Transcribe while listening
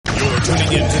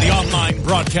tuning in to the online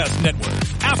broadcast network,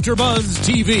 AfterBuzz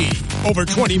TV. Over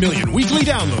 20 million weekly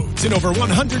downloads in over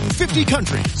 150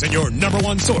 countries, and your number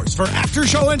one source for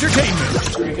after-show entertainment.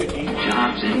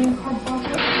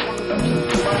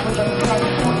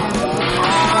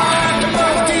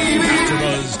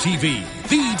 AfterBuzz TV,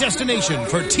 the destination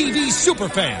for TV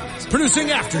superfans, producing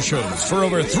aftershows for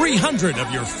over 300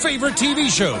 of your favorite TV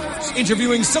shows,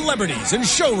 interviewing celebrities and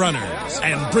showrunners,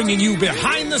 and bringing you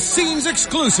behind-the-scenes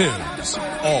exclusives.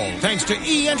 All thanks to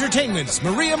E! Entertainment's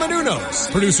Maria Menounos,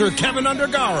 producer Kevin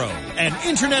Undergaro, and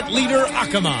internet leader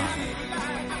Akamai.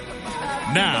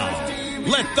 Now,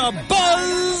 let the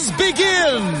buzz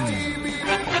begin!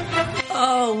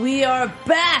 Oh, we are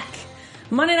back!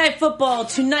 Monday Night Football.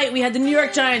 Tonight we had the New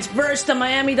York Giants versus the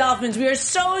Miami Dolphins. We are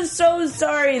so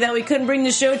sorry that we couldn't bring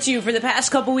the show to you for the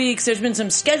past couple weeks. There's been some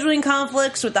scheduling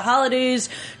conflicts with the holidays.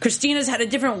 Christina's had a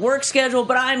different work schedule,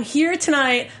 but I'm here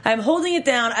tonight. I'm holding it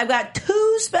down. I've got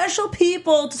two special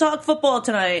people to talk football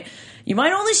tonight. You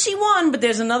might only see one, but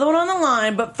there's another one on the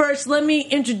line. But first, let me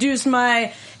introduce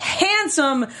my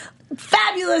handsome,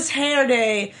 fabulous hair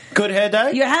day. Good hair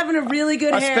day? You're having a really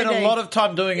good hair day. I spent a lot of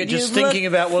time doing it, just thinking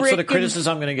about what sort of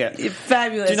criticism I'm going to get.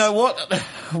 Fabulous. Do you know what?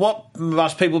 What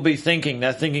must people be thinking?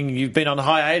 They're thinking you've been on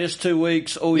hiatus 2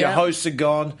 weeks, all your hosts are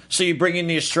gone, so you bring in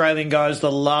the Australian guys,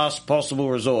 the last possible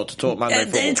resort to talk Monday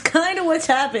football. It's kind of what's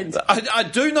happened. I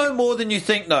do know more than you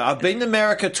think, though. I've been in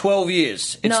America 12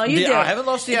 years. No, you do. I haven't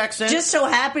lost the accent. Just so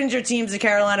happens your team's the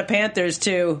Carolina Panthers,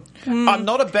 too. I'm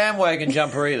not a bandwagon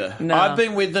jumper either. No. I've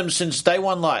been with them since they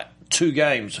won, 2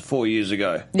 games 4 years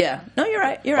ago. Yeah. No, you're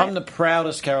right. I'm the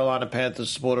proudest Carolina Panthers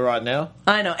supporter right now.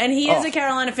 I know. And he is a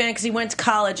Carolina fan because he went to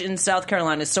college in South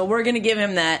Carolina, so we're going to give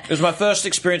him that. It was my first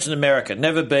experience in America.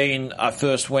 Never been. I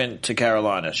first went to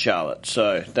Carolina, Charlotte,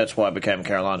 so that's why I became a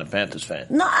Carolina Panthers fan.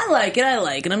 No, I like it.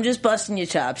 I'm just busting your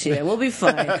chops here. We'll be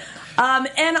fine.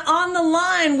 And on the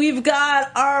line, we've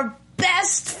got our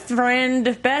best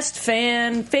friend, best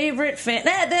fan, favorite fan.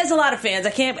 There's a lot of fans.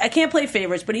 I can't play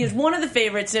favorites, but he is one of the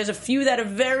favorites. There's a few that are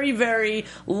very, very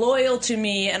loyal to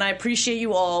me, and I appreciate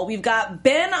you all. We've got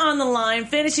Ben on the line,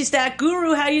 Fantasy Stat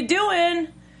Guru. How you doing?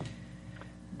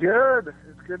 Good.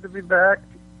 It's good to be back,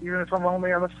 even if I'm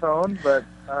only on the phone, but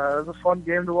it was a fun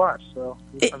game to watch, so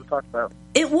it was fun to talk about.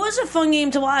 It was a fun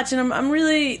game to watch, and I'm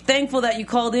really thankful that you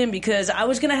called in because I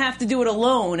was going to have to do it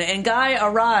alone, and Guy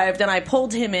arrived, and I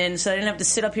pulled him in so I didn't have to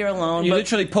sit up here alone. You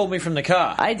literally pulled me from the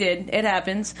car. I did. It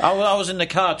happens. I was in the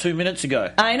car 2 minutes ago.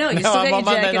 I know. You still got your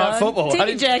jacket on. Football. Take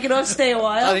your jacket off, stay a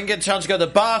while. I didn't get a chance to go to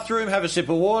the bathroom, have a sip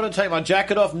of water, take my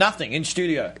jacket off, nothing, in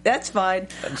studio. That's fine.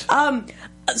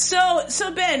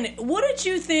 So Ben, what did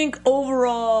you think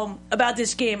overall about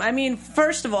this game? I mean,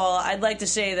 first of all, I'd like to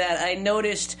say that I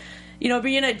noticed,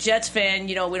 being a Jets fan,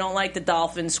 we don't like the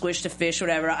Dolphins, squish the fish,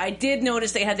 whatever. I did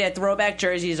notice they had their throwback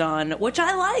jerseys on, which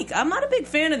I like. I'm not a big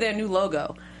fan of their new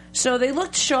logo. So they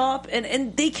looked sharp,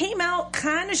 and they came out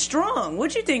kind of strong.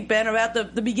 What do you think, Ben, about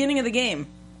the beginning of the game?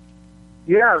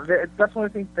 Yeah, I definitely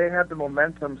think they had the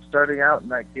momentum starting out in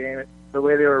that game. The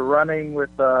way they were running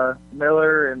with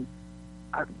Miller, and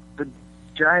the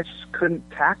Giants just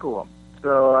couldn't tackle them.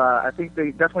 So I think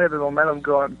they definitely had the momentum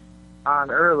going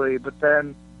on early, but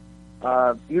then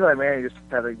Eli Manning just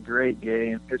had a great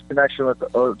game. His connection with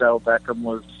Odell Beckham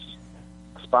was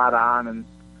spot on, and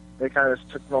they kind of just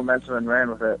took the momentum and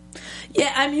ran with it.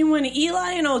 Yeah, I mean, when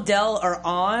Eli and Odell are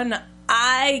on,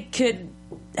 I could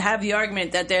have the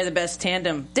argument that they're the best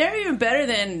tandem. They're even better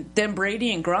than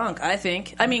Brady and Gronk, I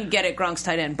think. I mean, get it, Gronk's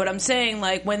tight end. But I'm saying,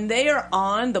 when they are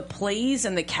on, the plays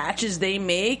and the catches they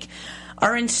make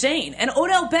are insane. And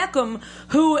Odell Beckham,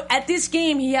 who at this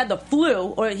game he had the flu,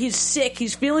 or he's sick,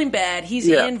 he's feeling bad, he's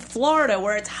in Florida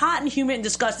where it's hot and humid and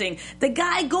disgusting. The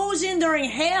guy goes in during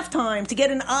halftime to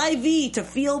get an IV to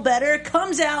feel better,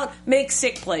 comes out, makes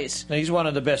sick plays. He's one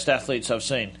of the best athletes I've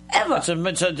seen. Ever.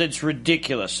 It's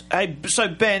ridiculous. Hey, so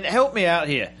Ben, help me out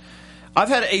here. I've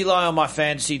had Eli on my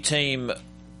fantasy team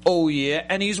all year,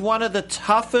 and he's one of the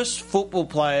toughest football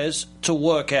players to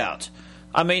work out.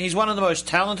 I mean, he's one of the most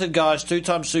talented guys,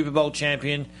 2-time Super Bowl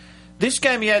champion. This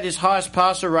game he had his highest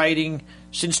passer rating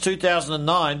since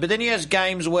 2009, but then he has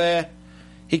games where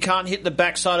he can't hit the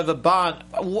backside of a barn.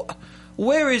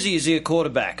 Where is he? Is he a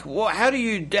quarterback? How do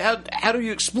you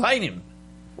explain him?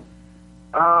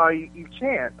 You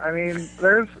can't. I mean,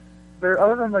 there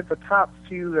other than the top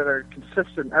few that are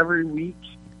consistent every week,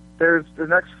 there's the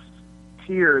next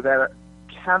tier that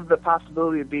have the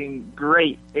possibility of being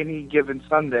great any given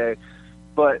Sunday,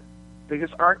 but they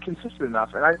just aren't consistent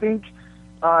enough. And I think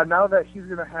now that he's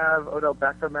going to have Odell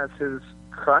Beckham as his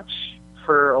crutch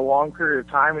for a long period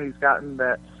of time, and he's gotten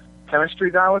that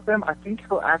chemistry down with him. I think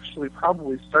he'll actually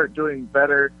probably start doing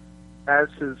better as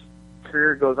his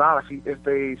career goes on if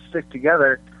they stick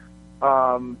together.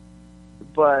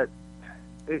 But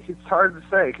it's hard to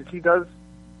say because he does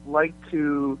like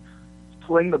to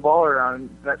fling the ball around.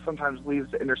 That sometimes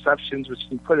leads to interceptions, which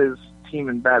can put his team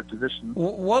in bad positions.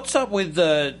 What's up with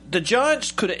the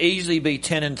Giants? Could easily be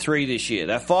 10-3 this year.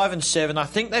 They're 5-7. I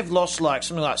think they've lost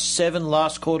something like 7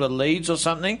 last quarter leads or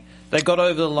something. They got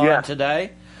over the line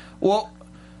today. What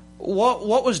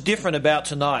was different about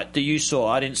tonight that you saw?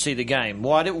 I didn't see the game.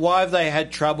 Why have they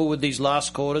had trouble with these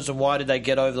last quarters, and why did they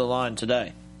get over the line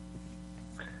today?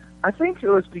 I think it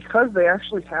was because they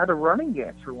actually had a running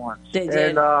game for once. They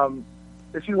did. And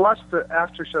if you watch the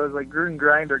after shows, like Gruden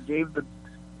Grinder gave the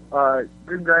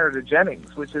Gruden Grinder to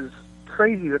Jennings, which is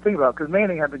crazy to think about because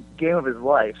Manning had the game of his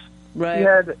life. Right. He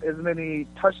had as many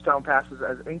touchdown passes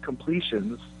as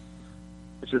incompletions,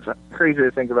 which is crazy to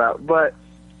think about. But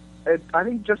I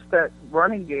think just that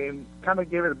running game kind of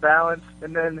gave it a balance,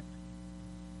 and then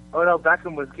Odell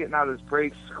Beckham was getting out his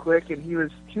breaks quick, and he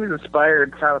was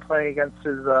inspired kind of playing against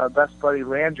his best buddy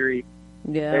Landry.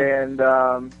 Yeah. And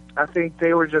I think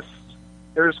they were just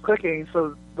clicking,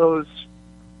 so those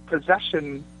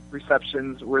possession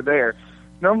receptions were there.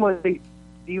 Normally,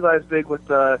 Eli's big with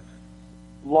the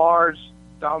large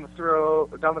down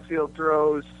the field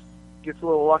throws, gets a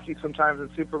little lucky sometimes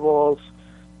in Super Bowls,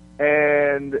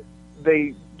 and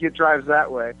they get drives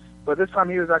that way. But this time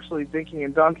he was actually dinking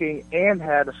and dunking and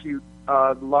had a few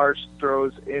large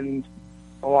throws in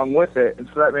along with it, and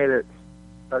so that made it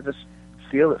just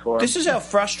seal it for him. This is how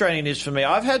frustrating it is for me.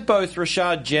 I've had both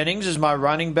Rashad Jennings as my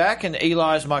running back and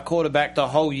Eli as my quarterback the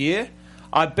whole year.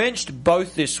 I benched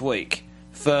both this week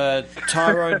for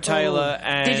Tyrone Taylor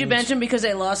and... Did you bench him because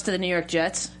they lost to the New York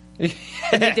Jets?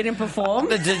 And they didn't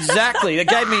perform? Exactly. They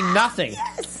gave me nothing.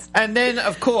 Yes. And then,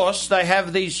 of course, they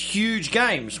have these huge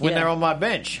games when they're on my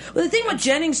bench. Well, the thing with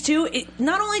Jennings, too,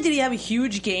 not only did he have a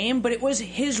huge game, but it was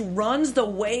his runs, the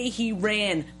way he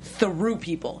ran through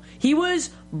people. He was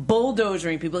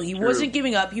bulldozering people. He wasn't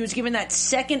giving up. He was giving that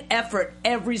second effort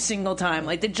every single time.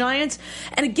 Like the Giants,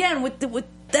 and again, with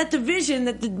that division,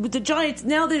 with the Giants,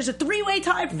 now there's a 3-way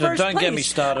tie for first place. Don't get me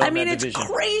started on that it's division.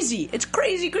 crazy. It's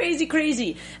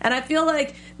crazy. And I feel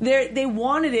like they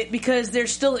wanted it because they're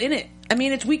still in it. I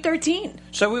mean, it's week 13.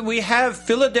 So we have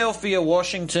Philadelphia,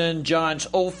 Washington, Giants,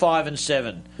 all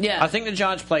 5-7. Yeah. I think the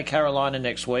Giants play Carolina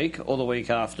next week or the week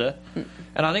after.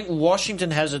 And I think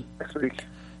Washington has Next week.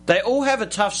 They all have a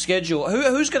tough schedule.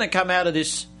 Who's going to come out of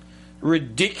this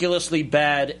ridiculously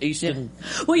bad Eastern?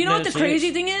 Yeah. Well, you know what the crazy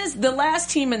is? thing is? The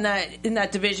last team in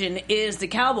that division is the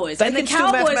Cowboys. They and can the still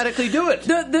Cowboys, mathematically do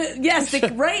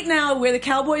it. Right now where the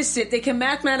Cowboys sit, they can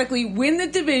mathematically win the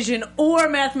division or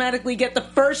mathematically get the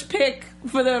first pick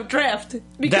for the draft.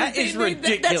 That is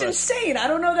ridiculous. That's insane. I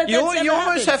don't know that You that's ever almost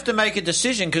happened. have to make a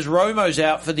decision because Romo's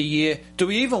out for the year. Do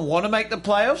we even want to make the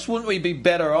playoffs? Wouldn't we be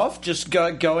better off just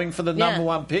going for the number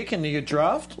one pick in the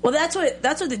draft? Well, that's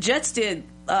what the Jets did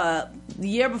the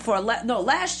year before.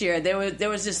 Last year there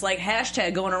was this like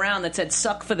hashtag going around that said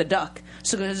 "suck for the duck."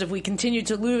 So because if we continued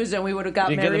to lose, then we would have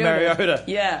got Mariota.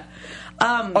 Yeah.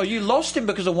 You lost him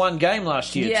because of one game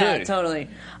last year too. Yeah, totally.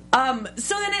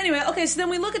 So then anyway, okay, so then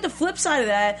we look at the flip side of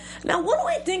that. Now, what do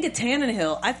I think of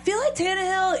Tannehill? I feel like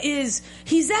Tannehill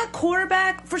he's that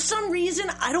quarterback. For some reason,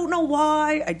 I don't know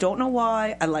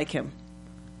why. I like him.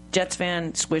 Jets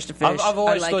fan, squish the fish. I've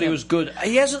always thought he was good.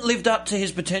 He hasn't lived up to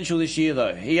his potential this year,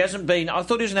 though. He hasn't been... I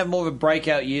thought he was going to have more of a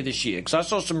breakout year this year, because I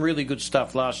saw some really good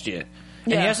stuff last year.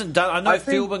 And he hasn't done... I know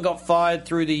Philbin got fired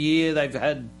through the year. They've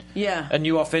had a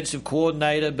new offensive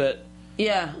coordinator, but...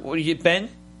 Yeah. What do you, Ben?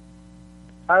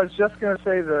 I was just going to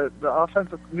say the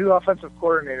new offensive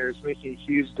coordinator is making a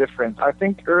huge difference. I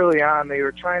think early on they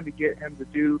were trying to get him to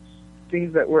do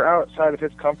things that were outside of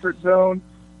his comfort zone,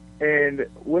 and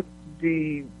with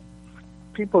the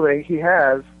people that he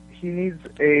has, he needs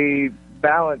a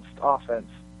balanced offense.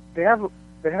 They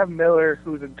have Miller,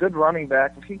 who's a good running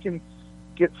back. If he can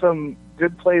get some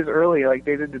good plays early like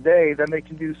they did today, then they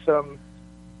can do some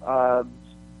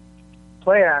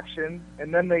play action,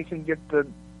 and then they can get the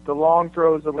long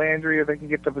throws to Landry, or they can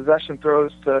get the possession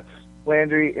throws to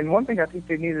Landry. And one thing I think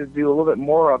they needed to do a little bit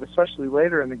more of, especially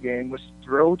later in the game, was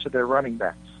throw to their running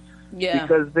backs. Yeah.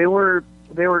 Because they were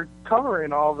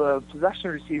covering all the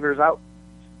possession receivers out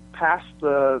past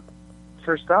the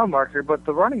first down marker, but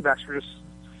the running backs were just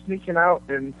sneaking out,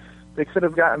 and they could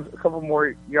have gotten a couple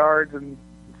more yards, and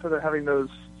instead of having those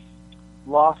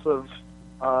loss of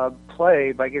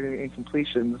play by getting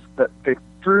incompletions, that they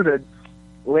threw to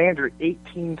Landry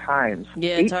 18 times.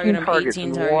 Yeah, 18 targets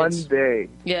in one day.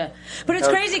 Yeah, but it's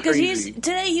crazy because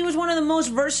today he was one of the most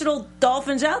versatile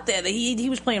Dolphins out there. He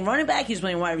was playing running back, he was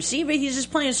playing wide receiver, he's just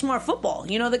playing smart football.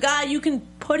 You know, the guy, you can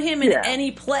put him in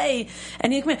any play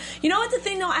and he can. You know what the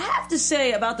thing though I have to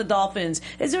say about the Dolphins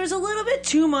is there was a little bit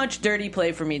too much dirty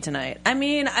play for me tonight. I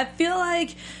mean, I feel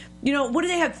like, you know, what did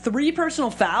they have? 3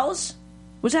 personal fouls?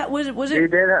 Was it? They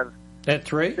did have. At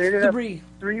 3? They did have 3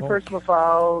 personal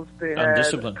fouls. They had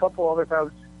a couple other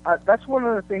fouls. That's one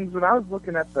of the things when I was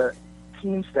looking at the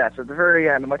team stats at the very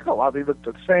end. I'm like, oh, wow, they look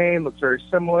the same, look very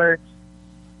similar.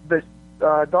 The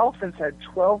Dolphins had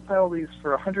 12 penalties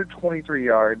for 123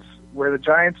 yards, where the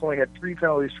Giants only had 3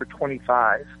 penalties for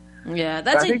 25. Yeah,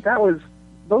 I think those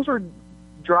were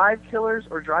drive killers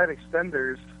or drive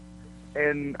extenders,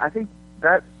 and I think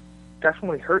that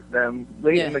definitely hurt them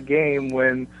late in the game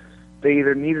when they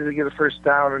either needed to get a first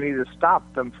down or needed to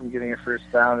stop them from getting a first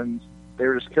down, and they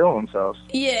were just killing themselves.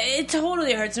 Yeah, it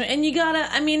totally hurts them. And you gotta,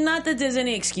 I mean, not that there's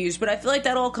any excuse, but I feel like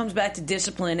that all comes back to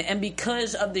discipline. And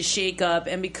because of the shakeup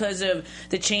and because of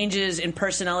the changes in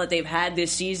personnel that they've had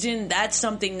this season, that's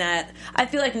something that I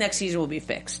feel like next season will be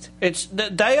fixed.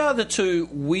 They are the 2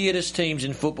 weirdest teams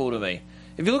in football to me.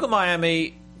 If you look at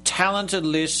Miami, talented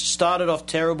list, started off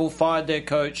terrible, fired their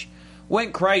coach,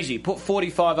 went crazy, put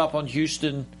 45 up on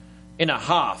Houston in a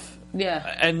half.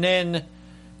 Yeah. And then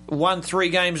won 3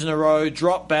 games in a row,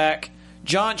 dropped back.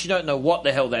 Giants, you don't know what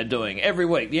the hell they're doing. Every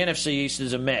week, the NFC East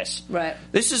is a mess. Right.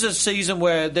 This is a season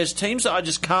where there's teams that I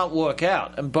just can't work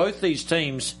out. And both these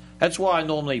teams, that's why I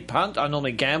normally punt. I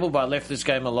normally gamble, but I left this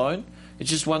game alone. It's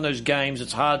just one of those games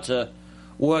it's hard to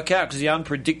work out because the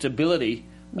unpredictability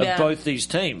of both these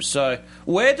teams. So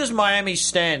where does Miami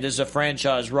stand as a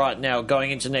franchise right now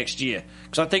going into next year?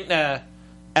 Because I think they're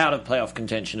out of playoff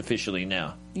contention officially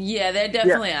now. Yeah, they're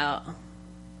definitely out.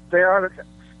 They are out of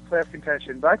playoff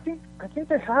contention, but I think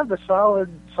they have the solid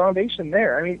foundation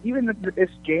there. I mean, even this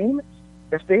game,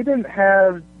 if they didn't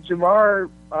have Jamar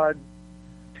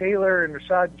Taylor and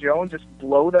Rashad Jones just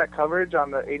blow that coverage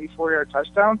on the 84-yard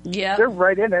touchdown, they're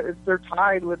right in it. They're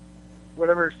tied with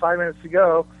whatever 5 minutes to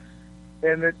go,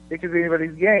 and it could be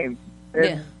anybody's game.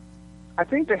 And I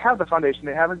think they have the foundation.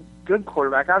 They have a good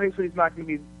quarterback. Obviously, he's not going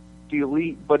to be the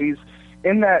elite, but he's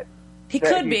in that. He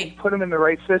could be. Put him in the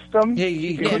right system. Yeah,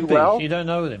 he could be. Well. You don't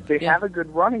know with him. They have a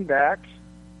good running back,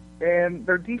 and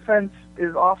their defense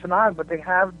is off and on, but they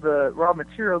have the raw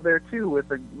material there too with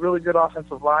a really good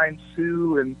offensive line.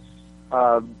 Sue and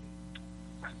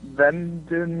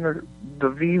Venden, the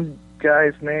V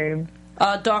guy's name.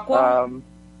 Darkwa?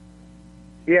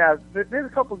 Yeah, there's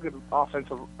a couple of good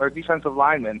offensive or defensive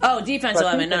linemen. Oh, defensive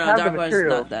linemen. No, Darkwa's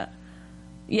not that.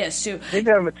 Yes, Sue. They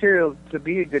have material to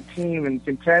be a good team and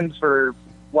contend for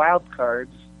wild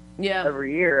cards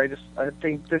every year. I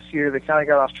think this year they kind of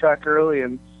got off track early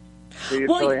and they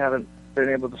really haven't been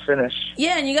able to finish.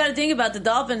 Yeah, and you got to think about the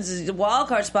Dolphins as the wild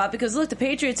card spot because look, the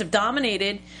Patriots have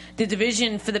dominated the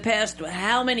division for the past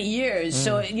how many years?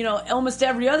 So almost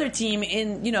every other team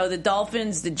in the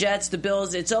Dolphins, the Jets, the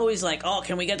Bills, it's always like, oh,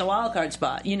 can we get the wild card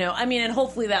spot? I mean, and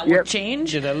hopefully that will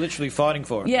change. Yeah, they're literally fighting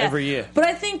for it every year. But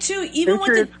I think too, even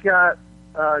Patriots got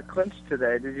clinched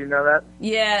today. Did you know that?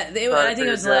 Yeah, I think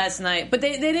it was last night, but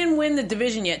they didn't win the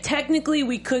division yet. Technically,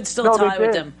 we could still tie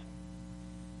with them.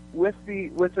 With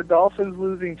the Dolphins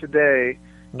losing today,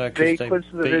 they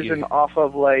clinched the division off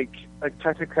of like a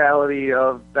technicality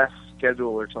of best schedule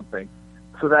or something.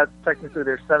 So that's technically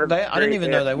their 7th. I didn't even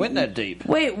know they went that deep.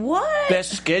 Wait, what?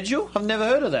 Best schedule? I've never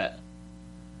heard of that.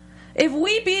 If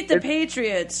we beat the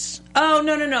Patriots,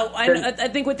 no. I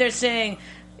think what they're saying.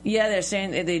 Yeah, they're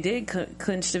saying they did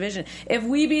clinch division. If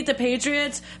we beat the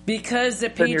Patriots, because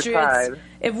the Patriots,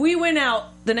 if we win out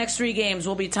the next 3 games,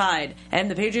 we'll be tied.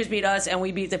 And the Patriots beat us, and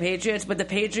we beat the Patriots. But the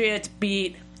Patriots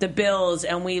beat the Bills,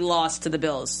 and we lost to the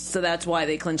Bills. So that's why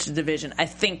they clinched the division. I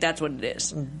think that's what it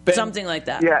is. Something like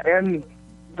that. Yeah, and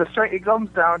it comes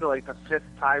down to like the 5th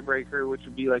tiebreaker, which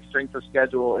would be like strength of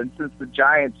schedule. And since the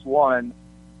Giants won,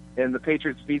 and the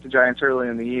Patriots beat the Giants early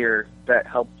in the year, that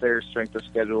helped their strength of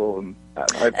schedule. And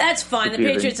that's fine. The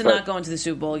Patriots are not going to the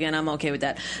Super Bowl again. I'm okay with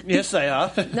that. Yes, they are.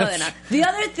 No, they're not. The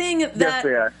other thing that... Yes,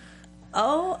 they are.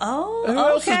 Oh, Who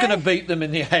else is going to beat them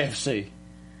in the AFC?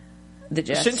 The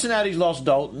Jets. Cincinnati's lost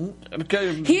Dalton.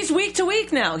 He's week to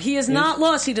week now. He is not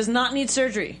lost. He does not need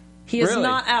surgery. He is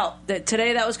not out.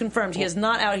 Today that was confirmed. He is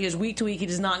not out. He is week to week. He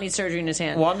does not need surgery in his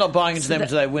hand. Well, I'm not buying into them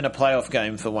until they win a playoff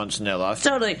game for once in their life.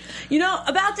 Totally.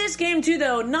 About this game, too,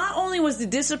 though, not only was the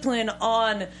discipline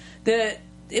on the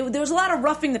there was a lot of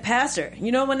roughing the passer.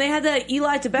 You know, when they had that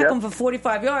Eli to Beckham for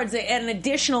 45 yards, they add an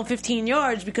additional 15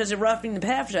 yards because of roughing the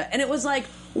passer. And it was like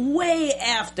way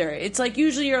after. It's like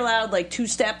usually you're allowed like 2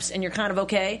 steps and you're kind of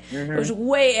okay. It was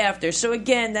way after. So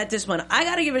again, that discipline. I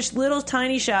got to give a little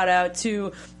tiny shout out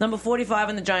to number 45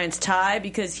 in the Giants, Ty,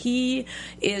 because he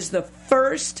is the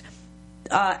first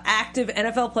active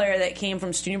NFL player that came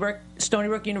from Stony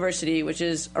Brook University, which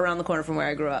is around the corner from where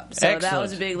I grew up. So Excellent. that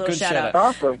was a big little Good shout out.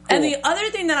 Awesome. Cool. And the other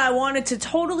thing that I wanted to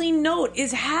totally note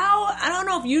is how, I don't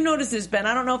know if you noticed this, Ben,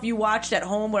 I don't know if you watched at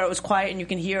home where it was quiet and you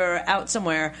can hear her out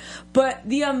somewhere, but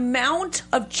the amount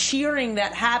of cheering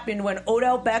that happened when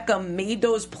Odell Beckham made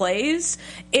those plays,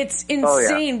 it's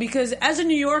insane because as a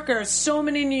New Yorker, so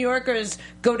many New Yorkers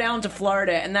go down to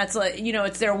Florida and that's like, you know,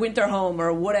 it's their winter home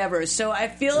or whatever. So I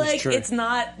feel like it's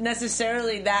not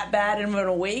necessarily that bad in an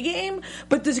away game,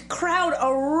 but the crowd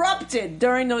erupted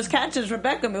during those catches for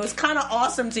Beckham. It was kind of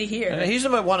awesome to hear. He's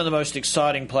one of the most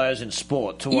exciting players in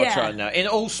sport to watch right now, in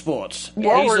all sports.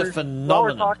 Yeah. He's a phenomenon. While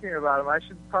we're talking about him, I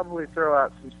should probably throw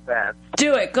out some stats.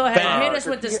 Do it. Go ahead. Hit us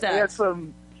with the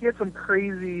stats. He had some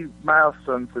crazy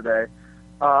milestones today.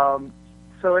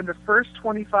 So in the first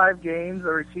 25 games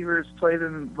the receivers played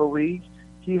in the league,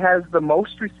 he has the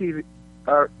most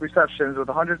receptions with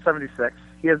 176.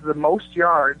 He has the most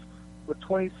yards with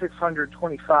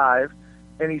 2,625,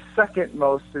 and he's second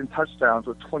most in touchdowns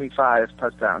with 25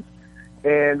 touchdowns.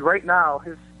 And right now,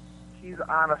 he's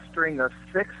on a string of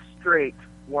 6 straight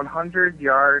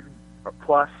 100-yard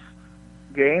plus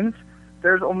games.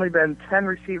 There's only been 10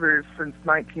 receivers since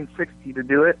 1960 to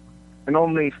do it, and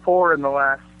only 4 in the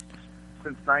last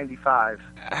since 95.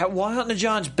 Why aren't the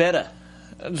Giants better?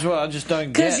 That's what I just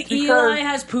don't get. Because Eli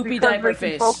has poopy diaper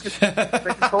face. They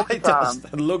can focus on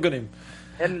him. Look at him.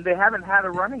 And they haven't had a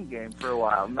running game for a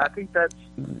while. And I think that's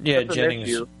Jennings.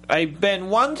 Issue. Hey, Ben,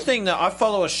 one thing that I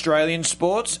follow Australian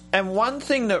sports, and one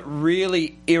thing that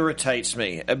really irritates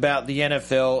me about the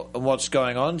NFL and what's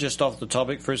going on, just off the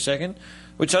topic for a second,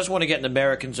 which I just want to get an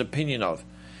American's opinion of,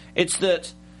 it's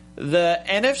that the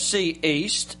NFC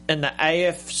East and the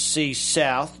AFC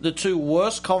South, the 2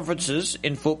 worst conferences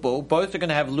in football, both are going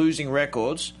to have losing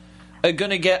records, are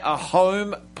going to get a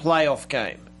home playoff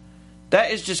game.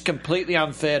 That is just completely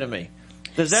unfair to me.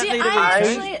 Does that need to be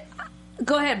changed?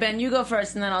 Go ahead, Ben. You go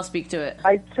first, and then I'll speak to it.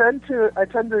 I tend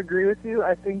to agree with you.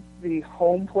 I think the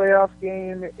home playoff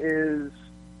game is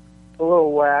a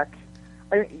little whack.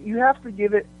 You have to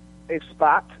give it a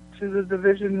spot to the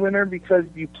division winner because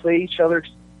you play each other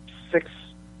 6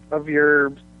 of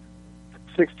your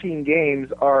 16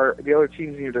 games are the other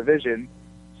teams in your division.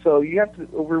 So you have to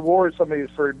reward somebody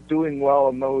for doing well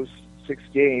in those 6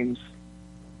 games,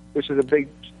 which is a big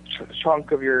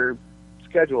chunk of your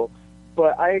schedule.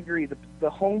 But I agree, the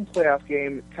home playoff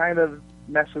game kind of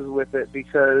messes with it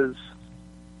because,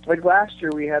 like last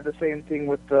year, we had the same thing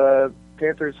with the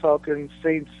Panthers, Falcons,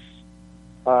 Saints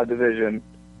division.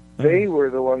 They were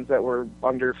the ones that were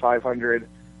under 500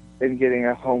 in getting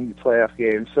a home playoff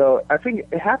game. So I think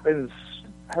it happens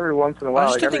every once in a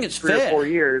while, like every 3 or 4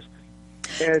 years.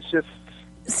 And it's just...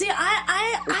 See,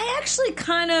 I actually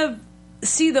kind of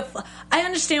see I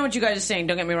understand what you guys are saying,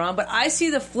 don't get me wrong, but I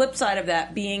see the flip side of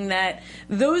that being that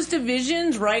those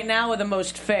divisions right now are the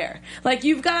most fair. Like,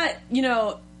 you've got,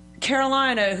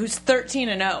 Carolina, who's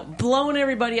 13-0, blowing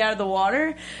everybody out of the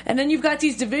water, and then you've got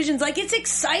these divisions. Like, it's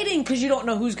exciting because you don't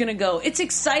know who's going to go. It's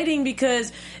exciting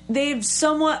because they've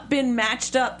somewhat been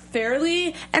matched up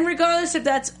fairly, and regardless if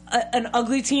that's an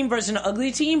ugly team versus an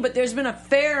ugly team, but there's been a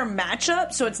fair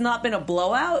matchup, so it's not been a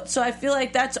blowout. So I feel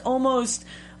like that's almost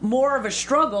more of a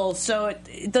struggle, so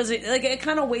it doesn't, like, it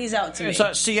kind of weighs out to me.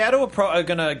 So Seattle are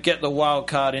going to get the wild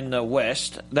card in the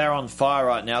West. They're on fire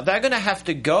right now. They're going to have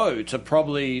to go to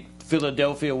probably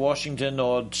Philadelphia, Washington,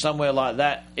 or somewhere like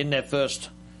that in their first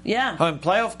home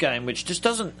playoff game, which just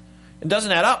doesn't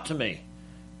add up to me.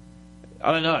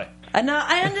 I don't know.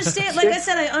 I understand. Like I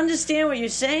said, I understand what you're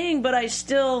saying, but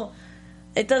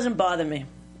it doesn't bother me.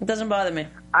 It doesn't bother me.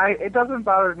 It doesn't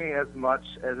bother me as much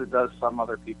as it does some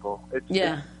other people.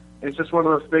 It's just one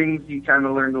of those things you kind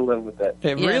of learn to live with it.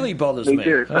 It really bothers me.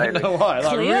 I don't know why.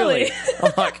 Like, really,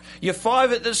 I'm like, you're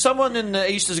 5. There's someone in the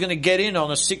East is going to get in on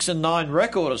a 6-9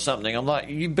 record or something. I'm like,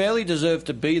 you barely deserve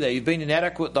to be there. You've been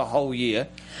inadequate the whole year.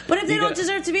 But if they don't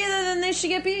deserve to be there, then they should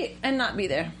get beat and not be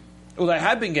there. Well, they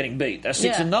have been getting beat. They're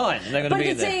 6-9, and they're going to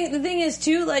be there. But the thing is,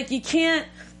 too, like, you can't.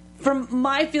 From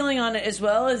my feeling on it as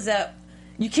well is that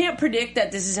you can't predict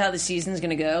that this is how the season's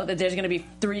going to go, that there's going to be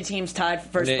 3 teams tied for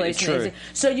first place. True.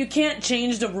 So you can't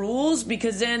change the rules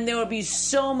because then there will be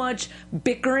so much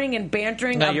bickering and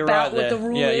bantering about what the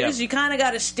rule is. You kind of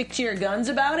got to stick to your guns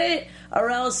about it, or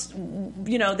else,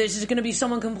 there's just going to be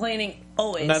someone complaining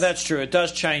always. No, that's true. It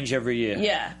does change every year.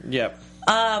 Yeah. Yep.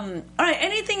 All right,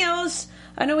 anything else?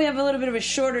 I know we have a little bit of a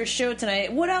shorter show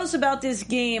tonight. What else about this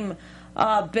game,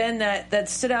 Ben, that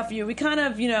stood out for you? We kind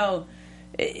of,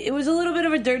 it was a little bit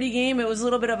of a dirty game. It was a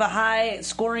little bit of a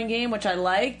high-scoring game, which I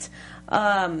liked.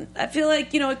 I feel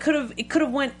like, it could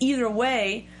have went either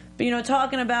way. But,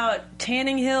 talking about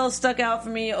Tannehill stuck out for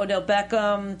me, Odell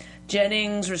Beckham,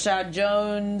 Jennings, Rashad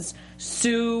Jones,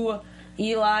 Sue,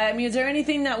 Eli. I mean, is there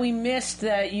anything that we missed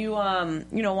that you,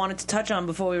 wanted to touch on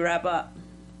before we wrap up?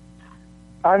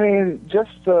 I mean, just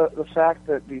the fact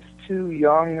that these 2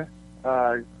 young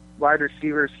wide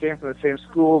receivers came from the same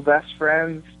school, best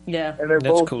friends. Yeah. And they're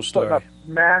That's both a cool story. putting up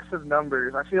massive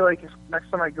numbers. I feel like if next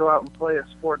time I go out and play a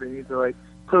sport, I need to,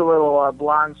 put a little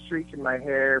blonde streak in my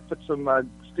hair, put some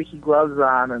sticky gloves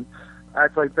on, and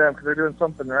act like them because they're doing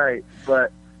something right.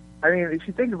 But, I mean, if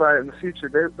you think about it in the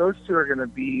future, those 2 are going to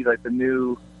be, the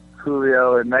new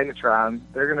Julio and Megatron.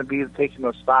 They're going to be taking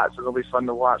those spots. It'll be fun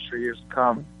to watch for years to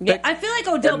come. Yeah, I feel like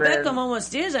Odell Beckham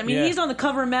almost is. I mean, he's on the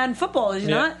cover of Madden Football, is he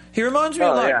not? He reminds me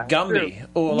of Gumby true.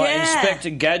 or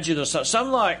Inspector Gadget or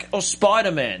something. Or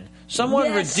Spider-Man.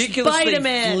 Someone ridiculously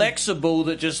Spider-Man. flexible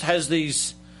that just has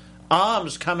these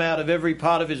arms come out of every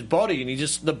part of his body, and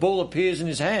the ball appears in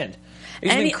his hand.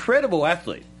 He's an incredible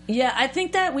athlete. Yeah, I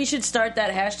think that we should start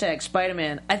that hashtag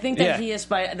Spider-Man. I think that he is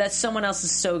that someone else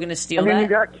is so going to steal that. I mean, you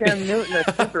got Cam Newton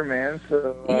as Superman,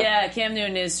 so... yeah, Cam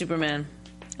Newton is Superman.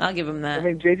 I'll give him that. I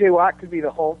mean, J.J. Watt could be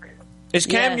the Hulk. Is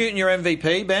Cam Newton your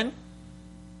MVP, Ben?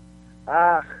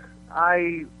 I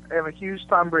am a huge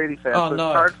Tom Brady fan, so it's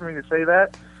hard for me to say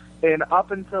that. And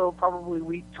up until probably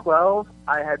week 12,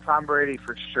 I had Tom Brady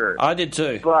for sure. I did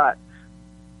too.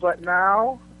 But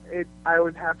now, I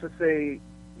would have to say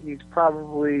he's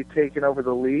probably taken over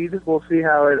the lead. We'll see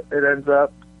how it ends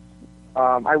up.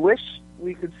 I wish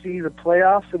we could see the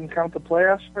playoffs and count the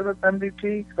playoffs for the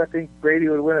MVP, because I think Brady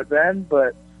would win it then.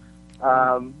 But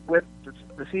with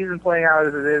the season playing out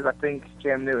as it is, I think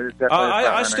Cam Newton is definitely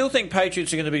I still think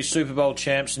Patriots are going to be Super Bowl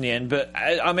champs in the end. But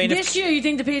I mean, this year you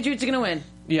think the Patriots are going to win?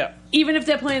 Yeah. Even if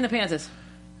they're playing the Panthers?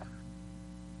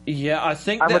 Yeah, I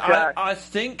think I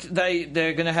think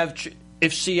they're going to have...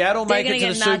 If Seattle make it to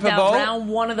the Super Bowl... round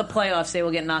 1 of the playoffs, they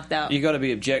will get knocked out. You got to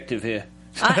be objective here.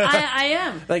 I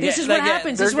am. This is what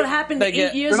happens. This is what happened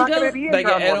 8 years ago. They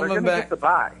get Edelman back. Get the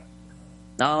bye.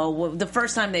 Oh, well, the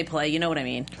first time they play, you know what I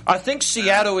mean. I think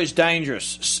Seattle is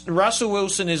dangerous. Russell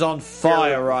Wilson is on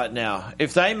fire right now.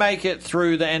 If they make it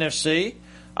through the NFC,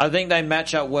 I think they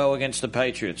match up well against the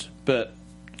Patriots. But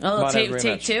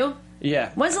take 2?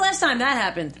 Yeah. When's the last time that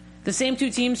happened? The same 2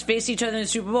 teams faced each other in the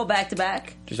Super Bowl back to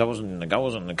back? Jeez, I wasn't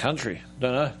in the country.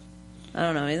 Don't know. I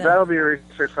don't know either. That'll be a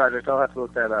research project. I'll have to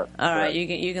look that up. All right,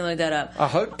 you can look that up. I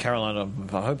hope Carolina.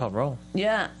 I hope I'm wrong.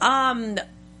 Yeah.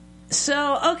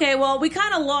 So, okay, well, we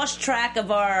kind of lost track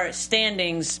of our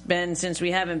standings, Ben, since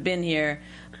we haven't been here.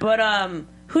 But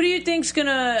who do you think's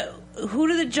gonna? Who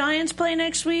do the Giants play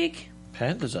next week?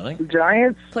 Panthers, I think. The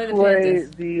Giants play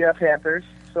the Panthers.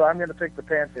 So I'm going to pick the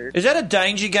Panthers. Is that a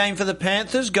danger game for the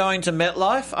Panthers going to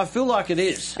MetLife? I feel like it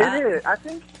is. It is. I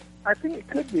think it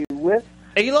could be with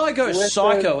Eli goes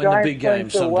psycho in the big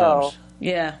games sometimes. Well,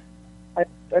 yeah. I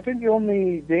think the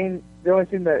only thing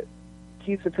that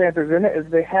keeps the Panthers in it is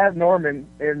they have Norman,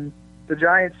 and the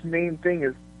Giants' main thing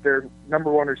is their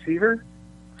number 1 receiver.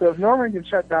 So if Norman can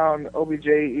shut down OBJ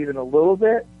even a little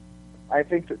bit, I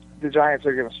think that the Giants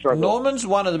are going to struggle. Norman's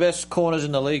one of the best corners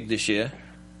in the league this year.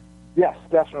 Yes,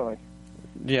 definitely.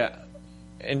 Yeah.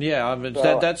 And I mean,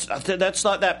 that's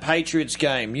like that Patriots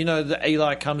game. You know, that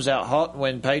Eli comes out hot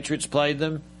when Patriots played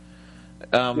them.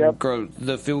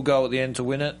 The field goal at the end to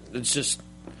win it. It's just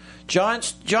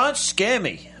Giants scare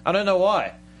me. I don't know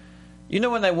why. You know,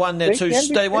 when they won their two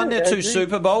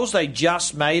Super Bowls, they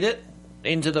just made it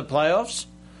into the playoffs,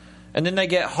 and then they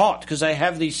get hot because they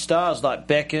have these stars like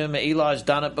Beckham. Eli's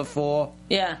done it before.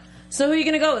 Yeah. So who are you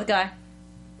going to go with, Guy?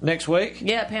 Next week?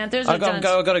 Yeah, Panthers or Giants?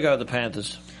 I've got to go with the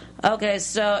Panthers. Okay,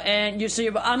 I'm going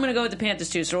to go with the Panthers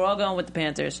too, so we're all going with the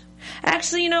Panthers.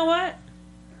 Actually, you know what?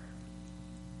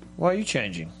 Why are you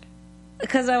changing?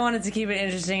 Because I wanted to keep it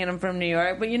interesting, and I'm from New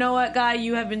York. But you know what, Guy?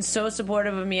 You have been so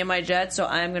supportive of me and my Jets, so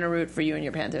I'm going to root for you and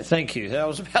your Panthers. Thank you. I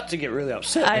was about to get really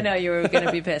upset. I know you were going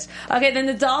to be pissed. Okay, then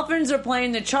the Dolphins are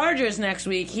playing the Chargers next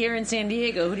week here in San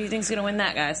Diego. Who do you think's going to win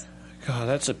that, guys? God,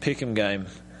 that's a pick'em game.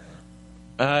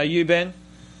 You, Ben?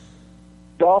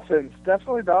 Dolphins.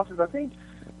 Definitely Dolphins. I think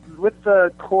with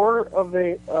the core of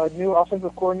the new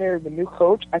offensive coordinator, the new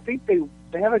coach, I think they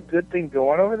have a good thing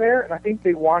going over there, and I think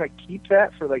they want to keep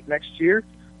that for like next year.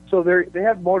 So they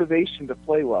have motivation to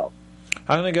play well.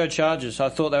 I'm going to go Chargers. I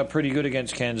thought they were pretty good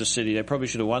against Kansas City. They probably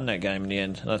should have won that game in the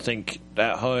end. And I think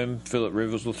at home, Phillip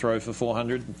Rivers will throw for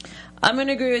 400. I'm going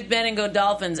to agree with Ben and go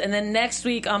Dolphins. And then next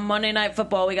week on Monday Night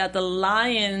Football, we got the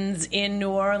Lions in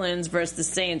New Orleans versus the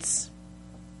Saints.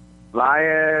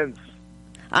 Lions.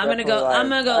 I'm going to go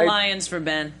Lions for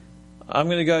Ben. I'm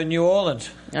going to go New Orleans.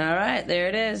 All right, there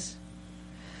it is.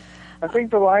 I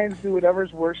think the Lions do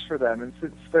whatever's worse for them. And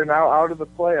since they're now out of the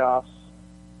playoffs,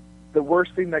 the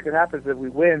worst thing that could happen is if we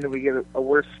win, then we get a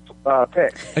worse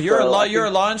pick. You're a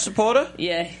Lions supporter?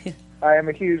 Yeah. I am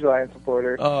a huge Lions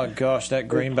supporter. Oh, gosh, that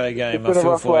Green Bay game, I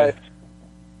feel for you.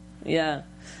 Yeah.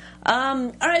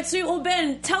 All right, so, well,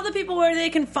 Ben, tell the people where they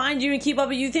can find you and keep up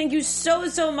with you. Thank you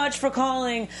so much for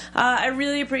calling. I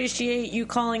really appreciate you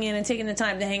calling in and taking the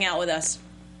time to hang out with us.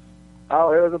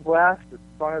 Oh, it was a blast. It's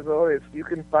fun as always. You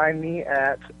can find me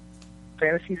at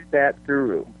Fantasy Stat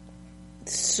Guru.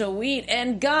 Sweet.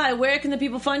 And Guy, where can the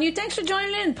people find you? Thanks for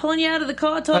joining in, pulling you out of the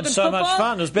car, talking Had so football. much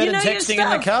fun. It was better than texting in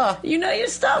the car. You know your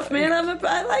stuff, man.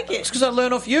 I like it. It's because I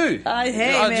learn off you. I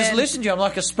man. just listen to you. I'm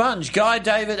like a sponge. Guy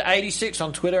David 86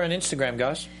 on Twitter and Instagram,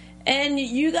 guys. And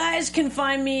you guys can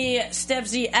find me,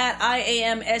 Stefzy, at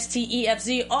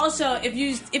IAMSTEFZ. Also, if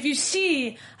you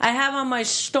see, I have on my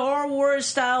Star Wars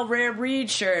style Rare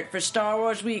Breed shirt for Star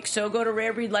Wars Week. So go to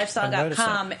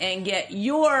rarebreedlifestyle.com and get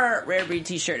your Rare Breed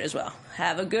t-shirt as well.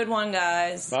 Have a good one,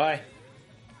 guys. Bye.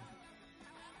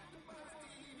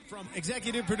 From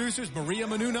executive producers Maria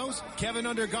Menounos, Kevin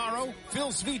Undergaro, Phil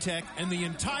Svitek, and the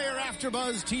entire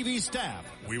AfterBuzz TV staff,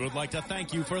 we would like to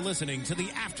thank you for listening to the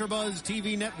AfterBuzz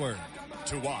TV network.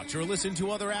 To watch or listen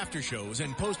to other after shows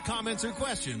and post comments or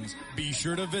questions, be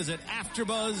sure to visit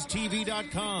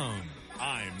AfterBuzzTV.com.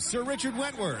 I'm Sir Richard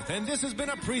Wentworth, and this has been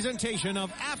a presentation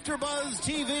of AfterBuzz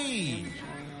TV.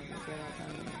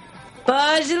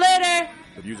 Buzz you later.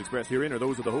 The views expressed herein are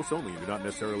those of the hosts only and do not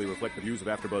necessarily reflect the views of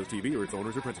AfterBuzz TV or its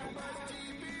owners or principals.